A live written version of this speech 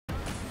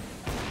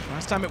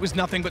Last time it was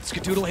nothing, but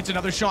Skadoodle hits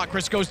another shot.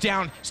 Chris goes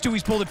down.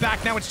 Stewie's pulled it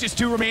back. Now it's just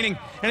 2 remaining,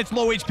 and it's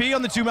low HP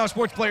on the 2 Mouse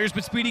Sports players,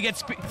 but Speedy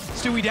gets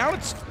Stewie down.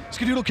 It's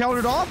Skadoodle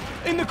countered off.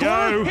 In the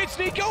corner, hits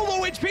Nico,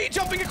 low HP,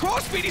 jumping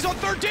across. Speedy's on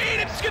 13,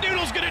 and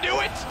Skadoodle's gonna do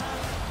it!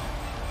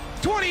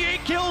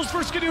 28 kills for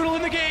Skadoodle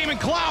in the game, and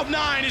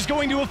Cloud9 is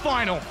going to a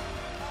final.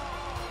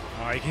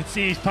 Oh, you can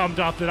see he's pumped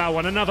after that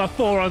one. Another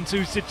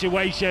 4-on-2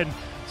 situation.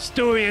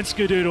 Stewie and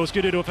Skadoodle.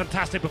 Skadoodle,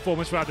 fantastic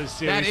performance throughout this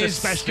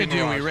series. That is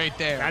Skadoodle right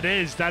there.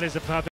 That is a perfect